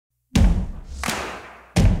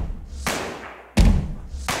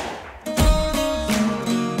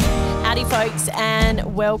folks,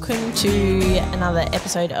 and welcome to another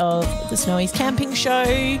episode of the Snowy's Camping Show.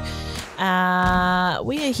 We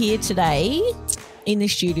are here today in the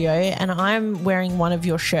studio, and I'm wearing one of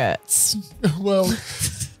your shirts. Well,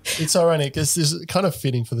 it's ironic because this is kind of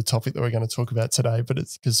fitting for the topic that we're going to talk about today, but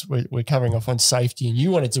it's because we're covering off on safety, and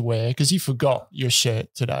you wanted to wear, because you forgot your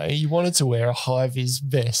shirt today, you wanted to wear a high-vis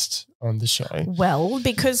vest on the show. Well,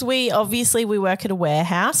 because we work at a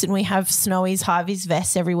warehouse and we have Snowy's high-vis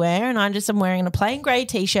vests everywhere, and I'm wearing a plain grey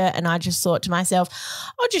T-shirt, and I just thought to myself,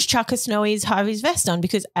 I'll just chuck a Snowy's high-vis vest on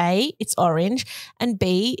because A, it's orange, and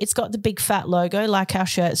B, it's got the big fat logo like our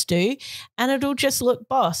shirts do, and it'll just look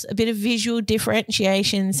boss, a bit of visual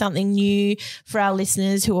differentiation, something new for our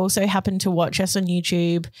listeners who also happen to watch us on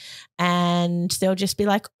YouTube, and they'll just be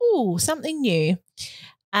like, ooh, something new.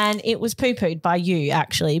 And it was poo-pooed by you,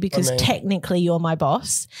 actually, because technically you're my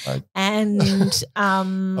boss. I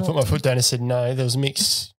put my foot down and said no. There was a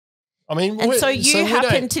mix. And so you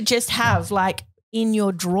happen to just have, like, in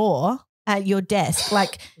your drawer at your desk,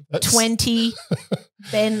 like 20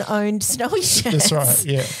 Ben-owned Snowy shirts. That's right,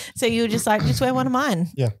 yeah. So you were just like, just wear one of mine.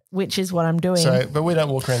 Yeah. Which is what I'm doing. So, but we don't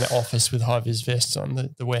walk around the office with high-vis vests on.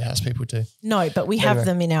 The warehouse people do. No, but we have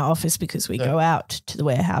them in our office because we go out to the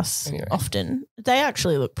warehouse often. They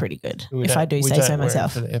actually look pretty good, if I do say so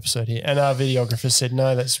myself. For the episode here. And our videographer said,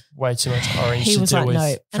 no, that's way too much orange. He was like,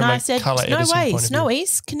 no. And I said, no way,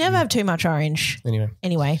 Snowies can never have too much orange.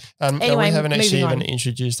 Anyway, we haven't actually even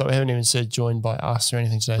introduced, we haven't even said joined by us or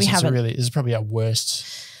anything today. We haven't. This is probably our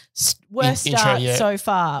worst start so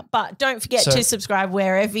far. But don't forget to subscribe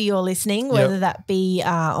wherever you're listening, whether that be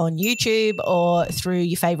on YouTube or through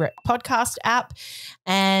your favourite podcast app,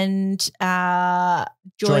 and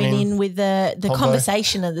join in with the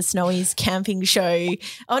conversation of the Snowy's Camping Show.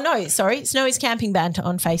 Oh, no, sorry, Snowy's Camping Banter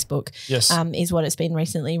on Facebook. Yes. Is what it's been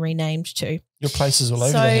recently renamed to. Your place is all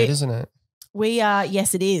over the head, isn't it? We are,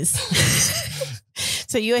 yes, it is.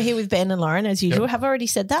 So you are here with Ben and Lauren as usual. Have I already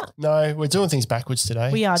said that? No, we're doing things backwards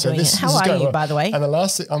today. We are doing it. How are you, by the way? And the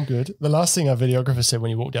last thing, I'm good. The last thing our videographer said when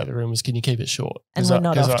he walked out the room was, can you keep it short? And we're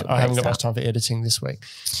not off to I haven't got much time for editing this week.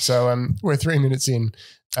 So we're 3 minutes in.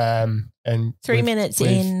 And 3 minutes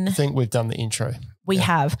in. I think we've done the intro. We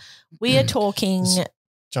have. We are talking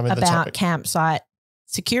about campsite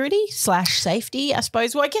security / safety, I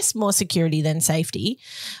suppose. Well, I guess more security than safety,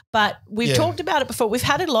 but we've talked about it before. We've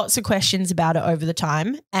had lots of questions about it over the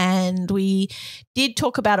time, and we did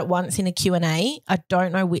talk about it once in a Q&A. I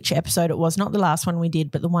don't know which episode it was, not the last one we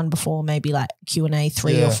did, but the one before, maybe like Q&A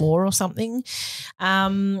 3 or 4 or something.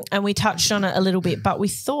 And we touched on it a little bit, but we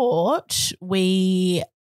thought we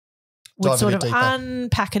would sort of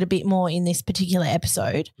unpack it a bit more in this particular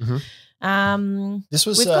episode. Mm-hmm.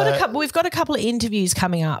 We've got a couple of interviews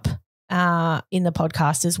coming up in the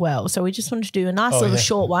podcast as well. So we just wanted to do a nice little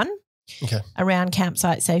short one around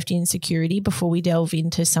campsite safety and security before we delve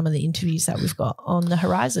into some of the interviews that we've got on the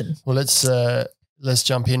horizon. Well, let's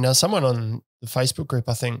jump in now. Someone on the Facebook group,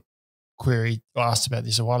 I think, asked about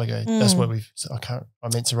this a while ago. That's what I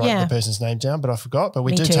meant to write the person's name down, but I forgot. But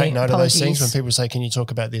we do take note of those things when people say, can you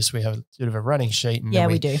talk about this? We have a bit of a running sheet.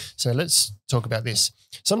 And we do. So let's talk about this.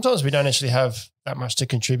 Sometimes we don't actually have that much to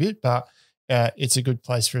contribute, but it's a good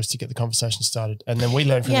place for us to get the conversation started. And then we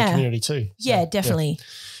learn from the community too. So, yeah, definitely.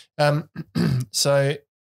 Yeah. So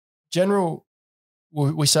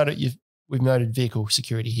we started, we've noted vehicle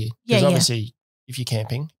security here. Because obviously if you're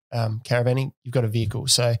camping, caravanning, you've got a vehicle.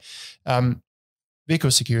 So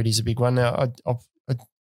vehicle security is a big one. Now, I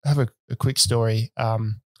have a quick story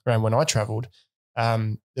around when I travelled.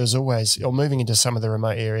 There's always, or moving into some of the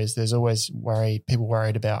remote areas, there's always people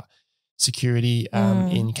worried about security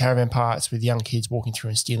in caravan parks with young kids walking through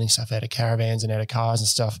and stealing stuff out of caravans and out of cars and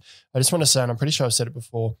stuff. I just want to say, and I'm pretty sure I've said it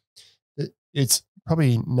before, it's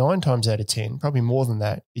probably 9 times out of 10, probably more than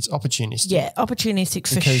that, it's opportunistic. Yeah, opportunistic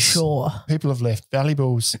for sure. People have left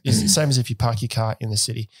valuables. It's the same as if you park your car in the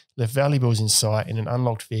city, left valuables in sight in an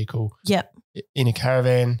unlocked vehicle. Yep. In a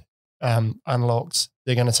caravan, unlocked,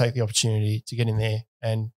 they're going to take the opportunity to get in there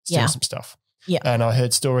and steal some stuff. Yeah. And I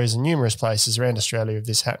heard stories in numerous places around Australia of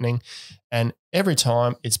this happening. And every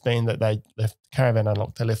time it's been that they left the caravan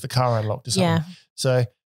unlocked, they left the car unlocked or something. Yeah. So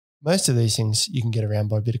most of these things you can get around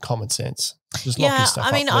by a bit of common sense. Just lock your stuff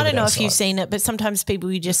up, I don't know if you've seen it, but sometimes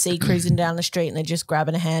people you just see cruising down the street and they're just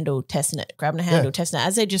grabbing a handle, testing it, testing it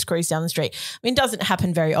as they just cruise down the street. I mean, it doesn't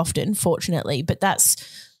happen very often, fortunately, but that's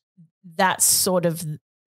sort of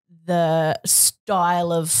the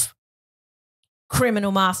style of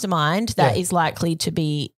criminal mastermind that is likely to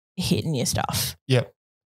be hitting your stuff. Yeah.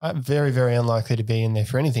 very, very unlikely to be in there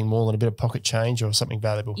for anything more than a bit of pocket change or something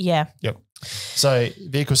valuable. Yeah. Yep. So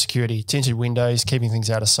vehicle security, tinted windows, keeping things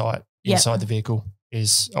out of sight inside the vehicle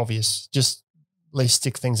is obvious. Just at least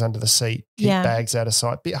stick things under the seat, keep bags out of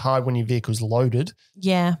sight. Bit hard when your vehicle's loaded.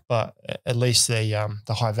 Yeah. But at least the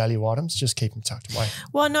high value items, just keep them tucked away.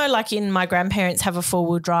 Well, no, like in my grandparents have a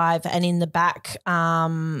 4-wheel drive, and in the back,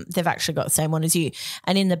 they've actually got the same one as you.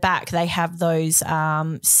 And in the back, they have those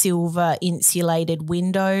silver insulated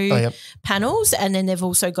window panels, and then they've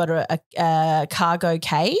also got a cargo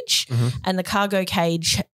cage, and the cargo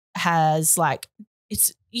cage has like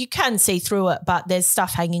you can see through it, but there's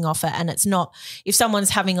stuff hanging off it, and it's not – if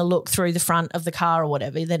someone's having a look through the front of the car or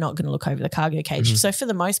whatever, they're not going to look over the cargo cage. So for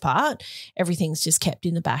the most part, everything's just kept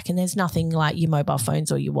in the back, and there's nothing like your mobile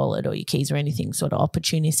phones or your wallet or your keys or anything sort of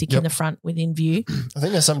opportunistic in the front within view. I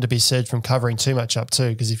think there's something to be said from covering too much up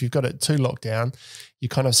too, because if you've got it too locked down, you're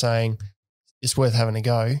kind of saying it's worth having a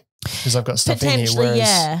go because I've got stuff in here.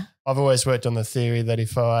 Whereas I've always worked on the theory that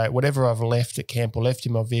if whatever I've left at camp or left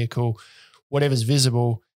in my vehicle – whatever's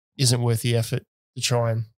visible isn't worth the effort to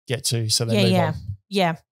try and get to. So they move on.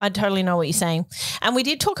 Yeah, I totally know what you're saying. And we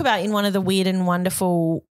did talk about in one of the Weird and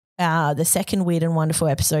Wonderful, the second Weird and Wonderful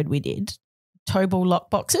episode we did, towable lock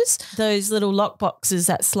boxes. Those little lock boxes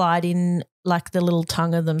that slide in, like the little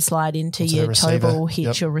tongue of them slide into your towable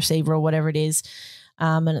hitch or receiver or whatever it is.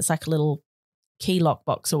 And it's like a little key lock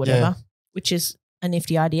box or whatever, which is a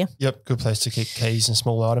nifty idea. Yep, good place to keep keys and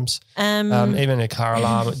small items. Even a car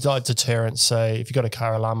alarm, like deterrence. So if you've got a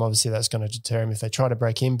car alarm, obviously that's going to deter them if they try to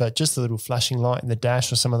break in, but just the little flashing light in the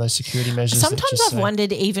dash or some of those security measures. Sometimes I've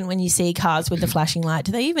wondered, even when you see cars with the flashing light,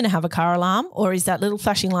 do they even have a car alarm, or is that little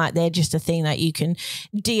flashing light there just a thing that you can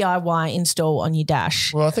DIY install on your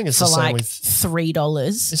dash? Well, I think it's the same with $3.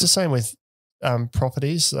 It's the same with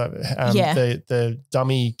properties. The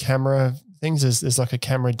dummy camera things. There's like a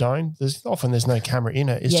camera dome. There's no camera in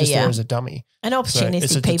it. It's just there as a dummy. And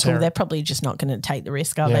opportunistic people, they're probably just not going to take the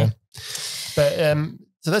risk, are they? But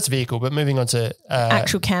so that's vehicle. But moving on to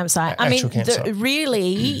actual campsite.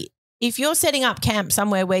 Really, if you're setting up camp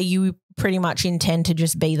somewhere where you pretty much intend to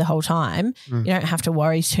just be the whole time, you don't have to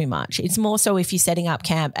worry too much. It's more so if you're setting up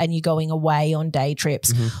camp and you're going away on day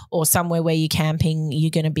trips or somewhere where you're camping,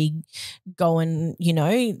 you're going to be going,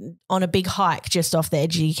 on a big hike just off the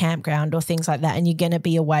edge of your campground or things like that, and you're going to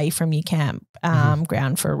be away from your camp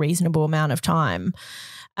ground for a reasonable amount of time.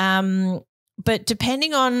 But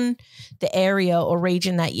depending on the area or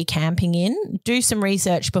region that you're camping in, do some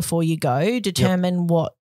research before you go, determine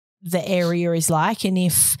what the area is like, and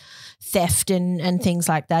if theft and things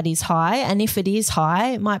like that is high. And if it is high,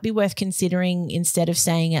 it might be worth considering, instead of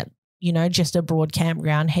staying at, just a broad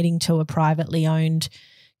campground, heading to a privately owned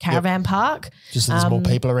caravan park. Just so there's more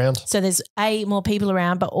people around. So there's more people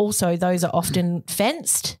around, but also those are often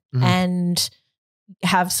fenced and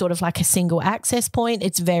have sort of like a single access point.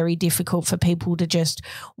 It's very difficult for people to just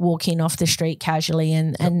walk in off the street casually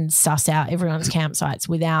and suss out everyone's campsites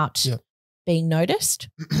without being noticed.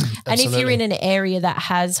 And if you're in an area that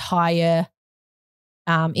has higher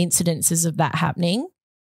incidences of that happening,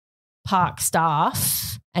 park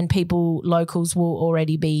staff and locals will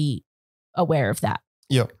already be aware of that.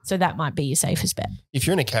 Yeah. So that might be your safest bet. If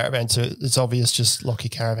you're in a caravan, so it's obvious, just lock your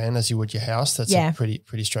caravan as you would your house. That's a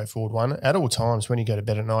pretty straightforward one. At all times, when you go to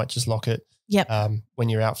bed at night, just lock it. Yep. When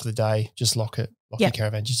you're out for the day, just lock it. Lock your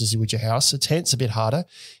caravan just as you would your house. A tent's a bit harder.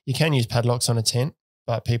 You can use padlocks on a tent,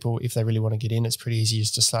 but people, if they really want to get in, it's pretty easy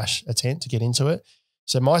just to slash a tent to get into it.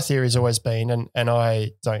 So my theory has always been, and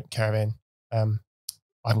I don't caravan, I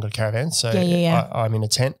haven't got a caravan, so I'm in a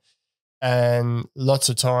tent. And lots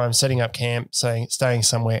of time setting up camp, staying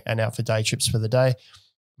somewhere and out for day trips for the day.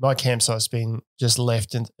 My campsite's been just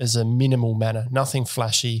left as a minimal manner, nothing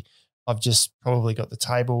flashy. I've just probably got the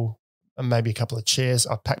table and maybe a couple of chairs.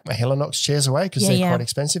 I've packed my Helinox chairs away because they're quite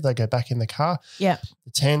expensive. They go back in the car. Yeah.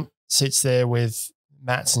 The tent sits there with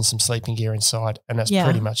mats and some sleeping gear inside, and that's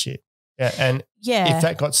pretty much it. Yeah. And if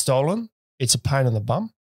that got stolen, it's a pain in the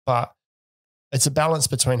bum, but it's a balance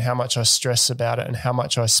between how much I stress about it and how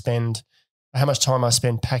much time I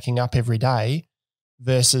spend packing up every day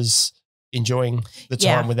versus enjoying the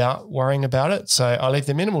time without worrying about it. So I leave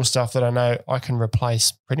the minimal stuff that I know I can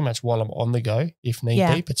replace pretty much while I'm on the go, if need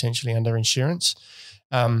be, potentially under insurance.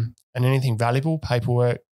 And anything valuable,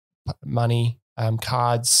 paperwork, money,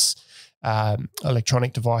 cards,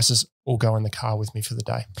 electronic devices, all go in the car with me for the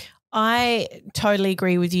day. I totally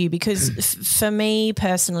agree with you, because for me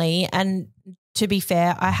personally, and to be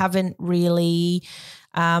fair, I haven't really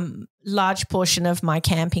large portion of my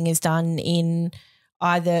camping is done in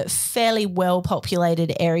either fairly well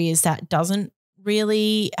populated areas that doesn't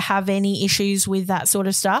really have any issues with that sort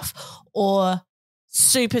of stuff, or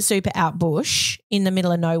super, super out bush in the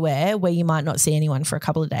middle of nowhere where you might not see anyone for a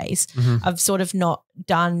couple of days. I've sort of not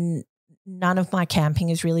done – none of my camping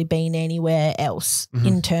has really been anywhere else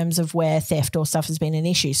in terms of where theft or stuff has been an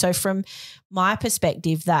issue. So from my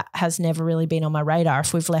perspective, that has never really been on my radar.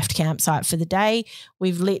 If we've left campsite for the day,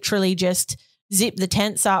 we've literally just zipped the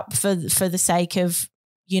tents up for the sake of,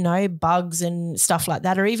 you know, bugs and stuff like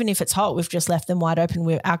that. Or even if it's hot, we've just left them wide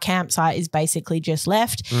open. Our campsite is basically just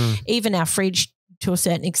left. Even our fridge, to a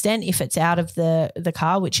certain extent, if it's out of the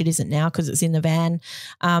car, which it isn't now because it's in the van,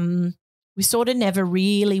 we sort of never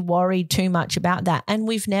really worried too much about that, and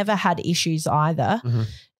we've never had issues either.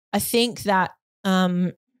 I think that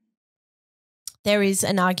there is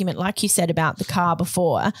an argument, like you said about the car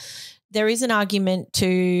before, there is an argument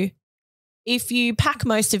to, if you pack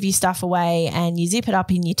most of your stuff away and you zip it up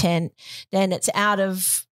in your tent, then it's out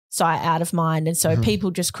of sight, out of mind. And so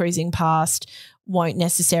people just cruising past won't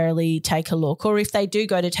necessarily take a look. Or if they do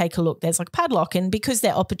go to take a look, there's like padlock, and because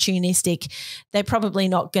they're opportunistic, they're probably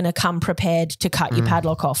not going to come prepared to cut your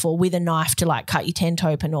padlock off or with a knife to like cut your tent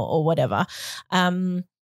open or whatever.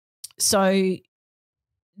 So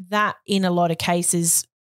that in a lot of cases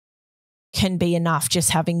can be enough, just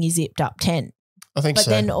having your zipped up tent. I think so. But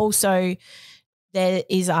then also there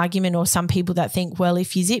is argument, or some people that think, well,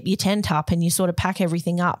 if you zip your tent up and you sort of pack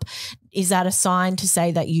everything up, is that a sign to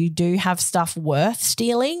say that you do have stuff worth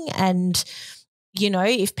stealing? And, you know,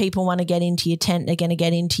 if people want to get into your tent, they're going to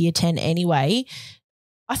get into your tent anyway.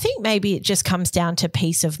 I think maybe it just comes down to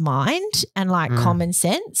peace of mind and like common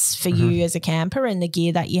sense for you as a camper and the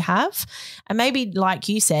gear that you have. And maybe, like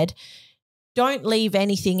you said, don't leave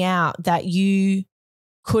anything out that you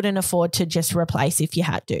couldn't afford to just replace if you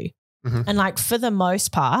had to. And like for the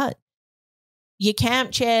most part, your camp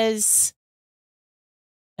chairs,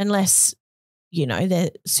 unless, you know, they're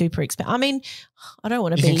super expensive. I mean, I don't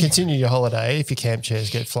want to be. You can continue your holiday if your camp chairs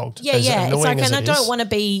get flogged. Yeah, yeah. It's like, and I don't want to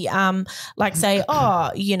be like say, oh,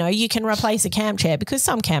 you know, you can replace a camp chair, because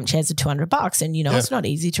some camp chairs are $200 and, you know, it's not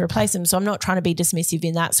easy to replace them. So I'm not trying to be dismissive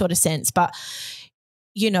in that sort of sense. But,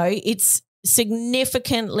 you know, it's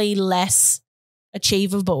significantly less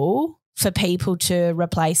achievable for people to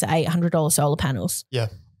replace $800 solar panels,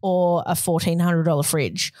 or a $1,400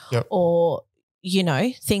 fridge, or, you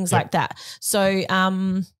know, things like that. So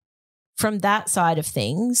from that side of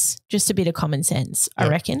things, just a bit of common sense, I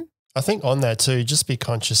reckon. I think on that too, just be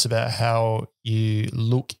conscious about how you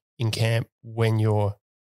look in camp when you're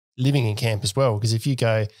living in camp as well. Because if you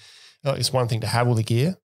go, oh, it's one thing to have all the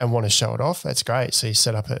gear and want to show it off, that's great. So you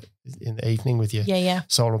set up it in the evening with your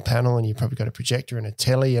solar panel, and you probably got a projector and a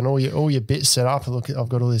telly and all your bits set up. And look, I've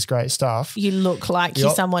got all this great stuff. You look like you're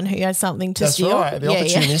someone who has something to steal. That's right. The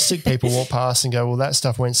opportunistic people walk past and go, well, that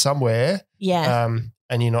stuff went somewhere.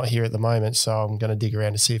 And you're not here at the moment, so I'm going to dig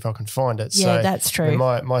around to see if I can find it. Yeah, so that's true.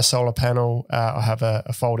 My solar panel, I have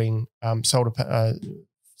a folding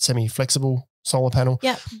semi-flexible solar panel.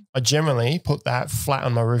 I generally put that flat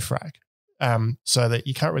on my roof rack. So that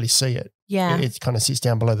you can't really see it. It kind of sits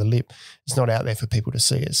down below the lip. It's not out there for people to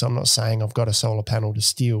see it. So I'm not saying I've got a solar panel to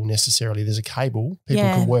steal necessarily. There's a cable. People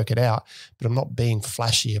can work it out, but I'm not being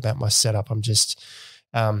flashy about my setup. I'm just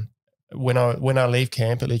when I leave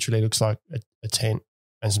camp, it literally looks like a tent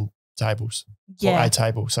and some tables. Or a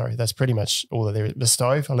table, sorry. That's pretty much all that there is. The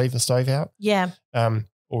stove, I leave the stove out.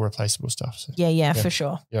 All replaceable stuff. So, for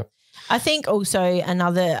sure. I think also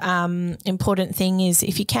another important thing is,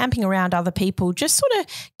 if you're camping around other people, just sort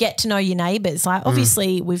of get to know your neighbours. Like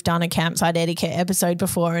obviously we've done a campsite etiquette episode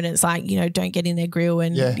before, and it's like, you know, don't get in their grill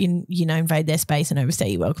and, you know, invade their space and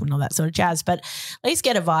overstay your welcome and all that sort of jazz. But at least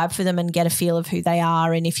get a vibe for them and get a feel of who they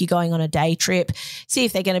are. And if you're going on a day trip, see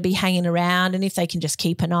if they're going to be hanging around, and if they can just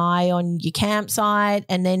keep an eye on your campsite.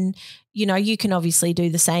 And then, you know, you can obviously do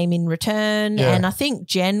the same in return. And I think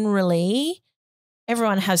generally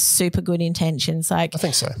everyone has super good intentions. Like, I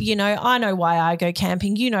think so. You know, I know why I go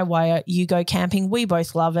camping. You know why you go camping. We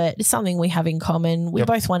both love it. It's something we have in common. We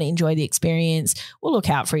both want to enjoy the experience. We'll look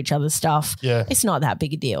out for each other's stuff. It's not that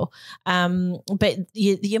big a deal. But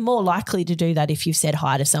you're more likely to do that if you've said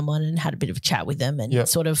hi to someone and had a bit of a chat with them and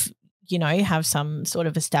sort of, you know, have some sort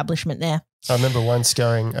of establishment there. I remember once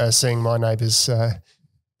seeing my neighbours,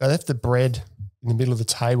 they left the bread in the middle of the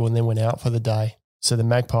table and then went out for the day. So the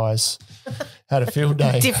magpies had a field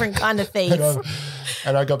day. Different kind of thief.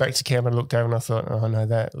 And I got back to camp and looked over and I thought, oh no,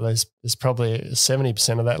 there's probably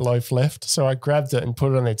 70% of that loaf left. So I grabbed it and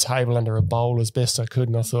put it on their table under a bowl as best I could.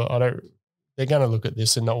 And I thought, they're going to look at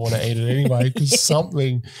this and not want to eat it anyway because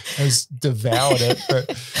something has devoured it.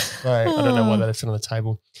 But I don't know why they left it on the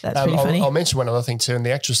table. That's pretty funny. I'll mention one other thing too, and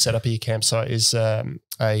the actual setup of your campsite is an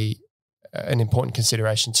important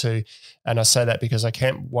consideration too. And I say that because I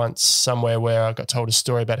camped once somewhere where I got told a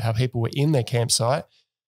story about how people were in their campsite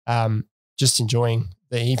just enjoying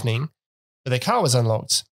the evening, but their car was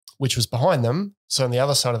unlocked, which was behind them. So on the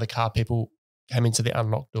other side of the car, people came into the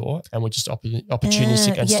unlocked door and were just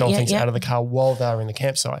opportunistic and stole things out of the car while they were in the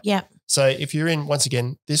campsite. Yeah. So if you're in, once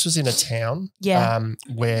again, this was in a town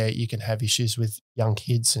where you can have issues with young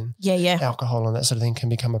kids and alcohol and that sort of thing can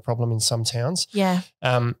become a problem in some towns. Yeah.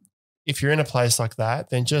 If you're in a place like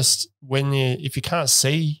that, then just if you can't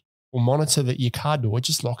see or monitor your car door,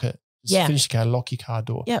 just lock it. Just finish your car, lock your car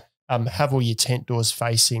door. Yep. Have all your tent doors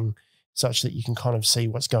facing such that you can kind of see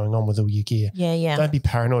what's going on with all your gear. Yeah, yeah. Don't be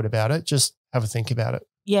paranoid about it. Just have a think about it.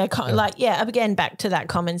 Yeah, again, back to that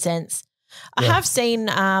common sense. I have seen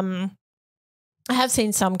some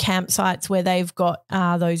campsites where they've got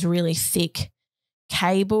those really thick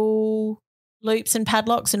cable loops and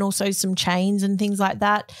padlocks and also some chains and things like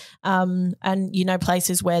that. And,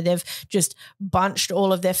 places where they've just bunched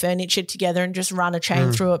all of their furniture together and just run a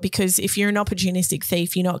chain through it, because if you're an opportunistic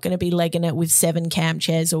thief, you're not going to be legging it with 7 camp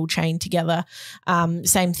chairs all chained together.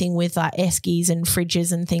 Same thing with like eskies and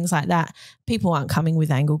fridges and things like that. People aren't coming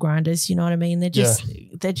with angle grinders, you know what I mean? They're just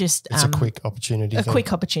it's a quick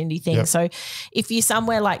opportunity thing. Yep. So if you're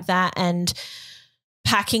somewhere like that and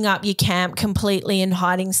packing up your camp completely and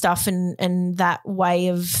hiding stuff and that way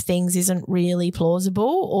of things isn't really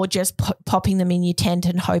plausible, or just popping them in your tent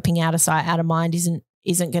and hoping out of sight, out of mind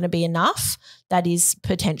isn't going to be enough. That is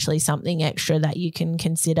potentially something extra that you can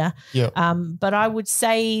consider. Yeah. But I would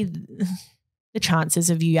say the chances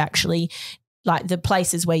of you actually, like the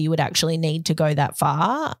places where you would actually need to go that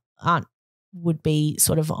far would be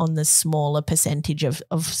sort of on the smaller percentage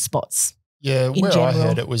of spots. Yeah, where general. I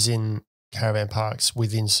heard it was in caravan parks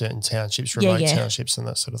within certain townships, remote townships and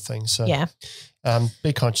that sort of thing. So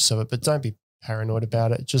be conscious of it, but don't be paranoid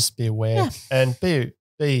about it. Just be aware and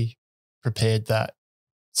be prepared that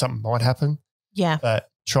something might happen. Yeah. But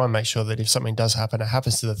try and make sure that if something does happen, it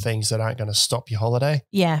happens to the things that aren't going to stop your holiday.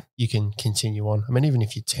 Yeah. You can continue on. I mean, even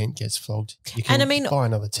if your tent gets flogged, you can buy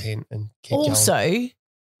another tent and keep going. Also,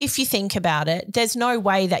 if you think about it, there's no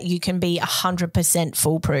way that you can be 100%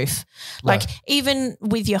 foolproof. No. Like even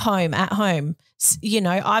with your home, at home,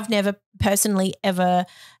 I've never personally ever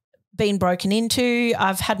been broken into.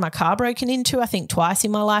 I've had my car broken into, I think twice in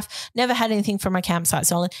my life. Never had anything from my campsite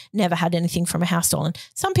stolen. Never had anything from a house stolen.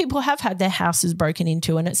 Some people have had their houses broken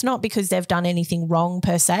into, and it's not because they've done anything wrong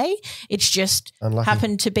per se. It's just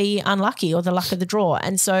happened to be unlucky or the luck of the draw.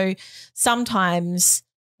 And so sometimes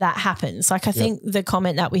that happens. Like I think the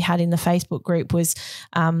comment that we had in the Facebook group was,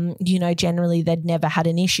 generally they'd never had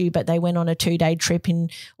an issue, but they went on a 2-day trip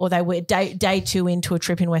or they were day 2 into a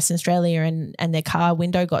trip in Western Australia and their car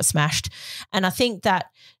window got smashed. And I think that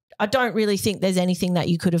I don't really think there's anything that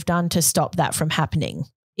you could have done to stop that from happening.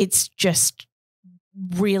 It's just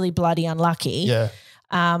really bloody unlucky. Yeah.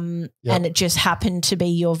 And it just happened to be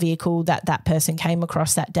your vehicle that person came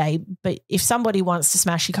across that day. But if somebody wants to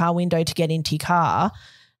smash your car window to get into your car,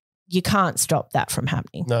 you can't stop that from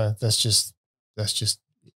happening. No, that's just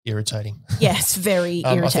irritating. Yes, very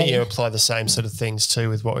irritating. I think you apply the same sort of things too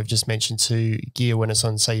with what we've just mentioned to gear when it's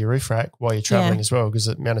on, say, your roof rack while you're traveling as well, because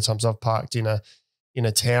the amount of times I've parked in a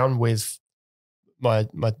town with my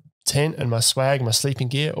tent and my swag, my sleeping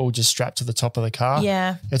gear all just strapped to the top of the car.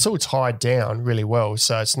 Yeah. It's all tied down really well.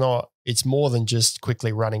 So it's more than just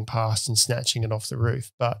quickly running past and snatching it off the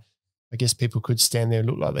roof. But I guess people could stand there and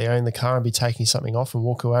look like they own the car and be taking something off and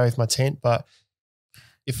walk away with my tent. But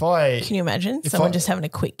can you imagine someone just having a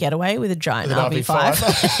quick getaway with a giant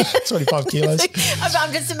RV5? 25 kilos.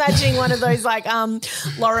 I'm just imagining one of those like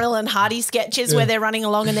Laurel and Hardy sketches where they're running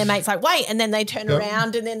along and their mate's like, wait, and then they turn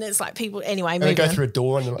around and then it's like people, anyway. And they go through a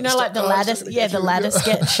door and like the ladder, the ladder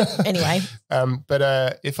sketch. Anyway.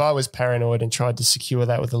 But if I was paranoid and tried to secure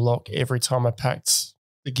that with a lock every time I packed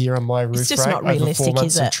the gear on my roof rack over 4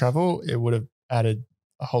 months of travel, it would have added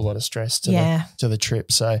a whole lot of stress to the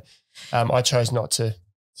trip. So I chose not to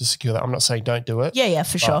secure that. I'm not saying don't do it. Yeah,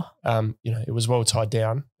 for sure. It was well tied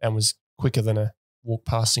down and was quicker than a walk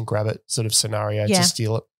past and grab it sort of scenario to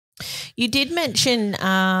steal it. You did mention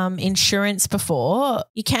insurance before.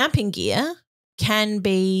 Your camping gear can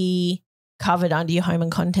be covered under your home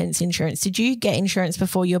and contents insurance. Did you get insurance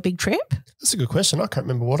before your big trip? That's a good question. I can't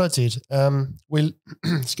remember what I did. We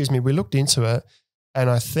looked into it and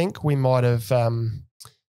I think we might have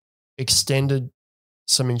extended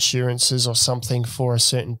some insurances or something for a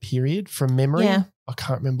certain period from memory. Yeah. I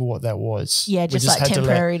can't remember what that was. Yeah, just like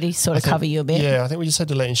temporary to sort of cover you a bit. Yeah, I think we just had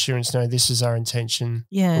to let insurance know this is our intention.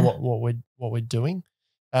 Yeah, what we're doing.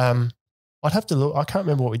 I'd have to look. I can't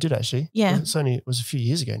remember what we did actually. Yeah, it was a few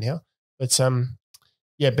years ago now. But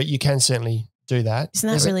but you can certainly do that. Isn't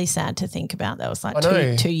that really sad to think about? That was like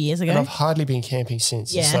 2 years ago. And I've hardly been camping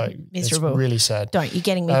since. Yeah, it's like, miserable. It's really sad. You're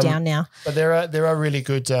getting me down now. But there are really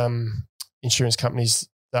good insurance companies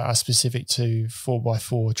that are specific to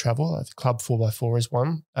 4x4 travel. Like the Club 4x4 is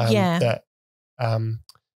one. That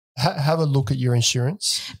have a look at your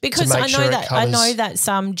insurance, because I know that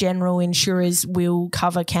some general insurers will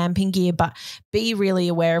cover camping gear, but be really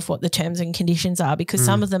aware of what the terms and conditions are, because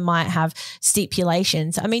some of them might have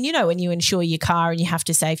stipulations. I mean, when you insure your car and you have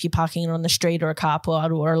to say if you're parking it on the street or a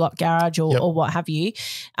carport or a locked garage or what have you,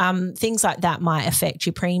 things like that might affect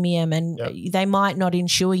your premium, and they might not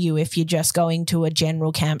insure you if you're just going to a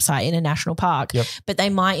general campsite in a national park, but they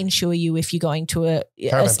might insure you if you're going to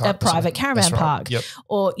a private caravan park,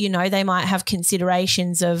 or they might have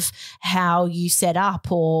considerations of how you set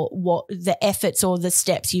up or what the efforts or the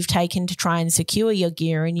steps you've taken to try and secure your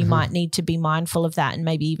gear, and you might need to be mindful of that and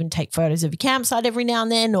maybe even take photos of your campsite every now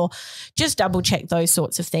and then, or just double check those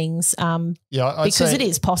sorts of things because it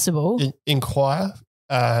is possible. Inquire,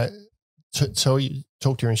 talk to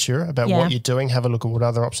your insurer about what you're doing, have a look at what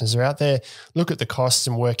other options are out there, look at the costs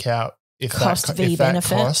and work out if that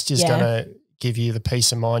cost is going to give you the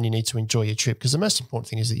peace of mind you need to enjoy your trip, because the most important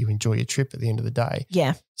thing is that you enjoy your trip at the end of the day.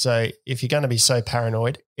 Yeah. So if you're going to be so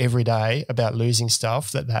paranoid every day about losing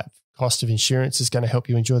stuff that cost of insurance is going to help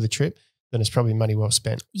you enjoy the trip, then it's probably money well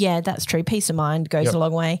spent. Yeah, that's true. Peace of mind goes a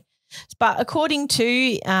long way. But according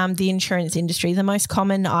to the insurance industry, the most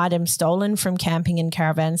common items stolen from camping and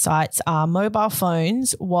caravan sites are mobile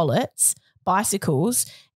phones, wallets, bicycles,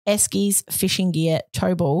 eskies, fishing gear,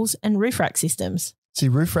 tow balls, and roof rack systems. See,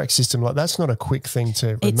 roof rack system, that's not a quick thing to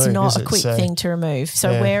remove. It's not a quick thing to remove.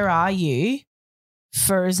 So where are you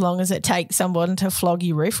for as long as it takes someone to flog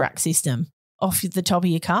your roof rack system off the top of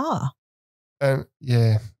your car?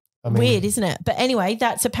 Weird, isn't it? But anyway,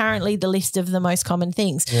 that's apparently the list of the most common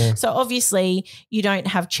things. Yeah. So obviously you don't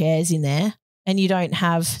have chairs in there and you don't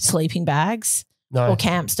have sleeping bags. Or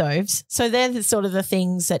camp stoves. So they're the sort of the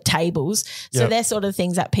things at tables. So they're sort of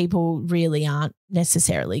things that people really aren't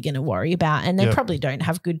necessarily going to worry about, and they probably don't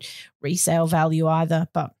have good resale value either.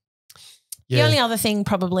 But the only other thing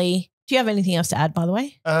probably – do you have anything else to add, by the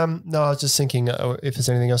way? No, I was just thinking if there's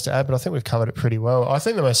anything else to add, but I think we've covered it pretty well. I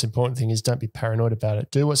think the most important thing is don't be paranoid about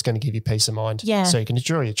it. Do what's going to give you peace of mind so you can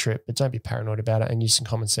enjoy your trip, but don't be paranoid about it and use some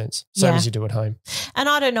common sense, same as you do at home. And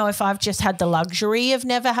I don't know if I've just had the luxury of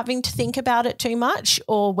never having to think about it too much,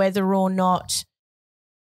 or whether or not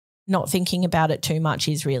thinking about it too much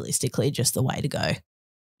is realistically just the way to go.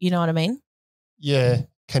 You know what I mean? Yeah.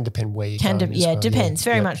 Can depend where you go. Depends.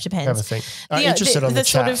 Very much depends. Have a think. Interested on the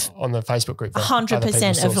chat on the Facebook group.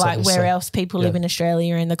 100% of like where else people live in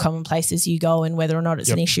Australia and the common places you go and whether or not it's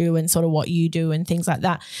an issue and sort of what you do and things like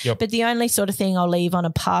that. But the only sort of thing I'll leave on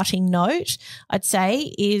a parting note, I'd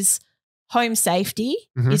say, is home safety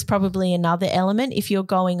is probably another element. If you're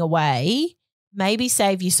going away, maybe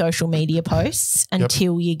save your social media posts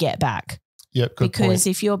until you get back. Yep, good because point.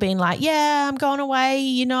 If you're being like, I'm going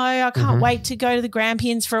away, I can't wait to go to the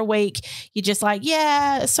Grampians for a week. You're just like,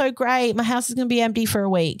 it's so great. My house is going to be empty for a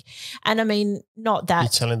week. And I mean, not that. You're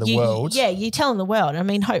telling the world. Yeah, you're telling the world. I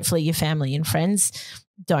mean, hopefully your family and friends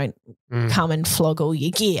don't come and flog all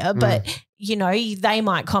your gear, but they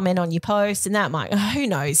might comment on your post and that might, who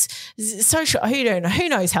knows? Who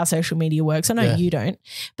knows how social media works? I know you don't,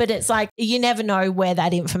 but it's like, you never know where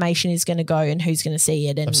that information is going to go and who's going to see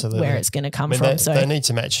it and where it's going to come from. They need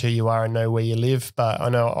to match who you are and know where you live. But I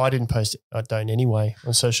know I didn't post it. I don't anyway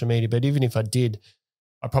on social media, but even if I did,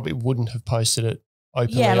 I probably wouldn't have posted it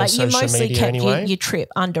openly on social media anyway. Yeah, like you mostly kept your trip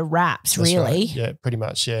under wraps, really. Right. Yeah, pretty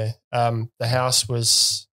much, yeah. The house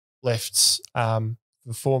was left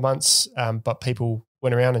for 4 months, but people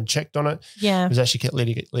went around and checked on it. Yeah. It was actually kept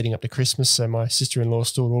leading up to Christmas, so my sister-in-law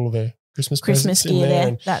stored all of her Christmas presents gear in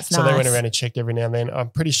there. That's so nice. So they went around and checked every now and then. I'm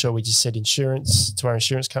pretty sure we just said insurance to our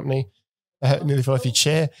insurance company. Nearly fell off your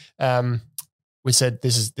chair. We said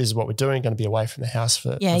this is what we're doing. Going to be away from the house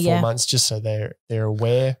for 4 months, just so they're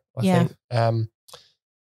aware. I think.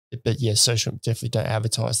 But social definitely don't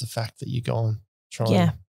advertise the fact that you're gone. Try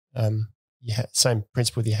and same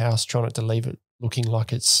principle with your house. Try not to leave it looking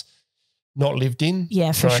like it's not lived in.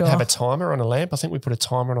 Yeah, for sure. Have a timer on a lamp. I think we put a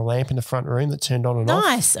timer on a lamp in the front room that turned on and off.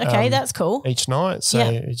 Nice. Okay, that's cool. Each night, so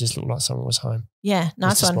it just looked like someone was home. Yeah,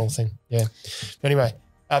 nice just a small thing. Yeah. Anyway,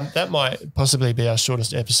 that might possibly be our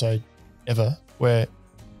shortest episode ever. We're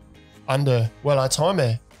under our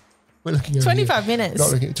timer We're looking at 25 minutes.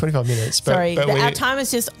 Not looking at 25 minutes. But, Sorry, our time is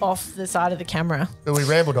just off the side of the camera. But we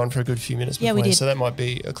rambled on for a good few minutes before. Yeah, we did. So that might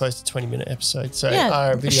be a close to 20-minute episode. So yeah,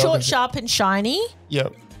 our short, sharp and shiny. Yeah.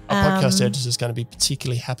 Our podcast editor is going to be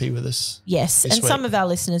particularly happy with us. Yes. And some of our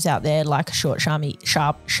listeners out there like a short, sharmy.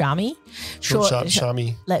 Short, sharp,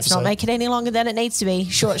 sharmy. Let's not make it any longer than it needs to be.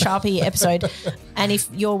 Short, sharpy episode. And if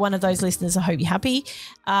you're one of those listeners, I hope you're happy.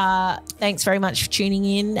 Thanks very much for tuning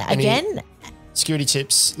in again. Security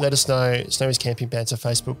tips, let us know. Snowy's Camping Banter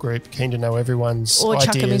Facebook group. Keen to know everyone's or ideas. Or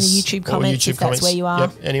chuck them in the YouTube comments if that's where you are.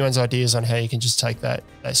 Yep. Anyone's ideas on how you can just take that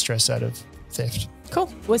stress out of theft. Cool.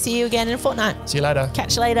 We'll see you again in a fortnight. See you later.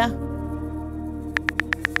 Catch you later.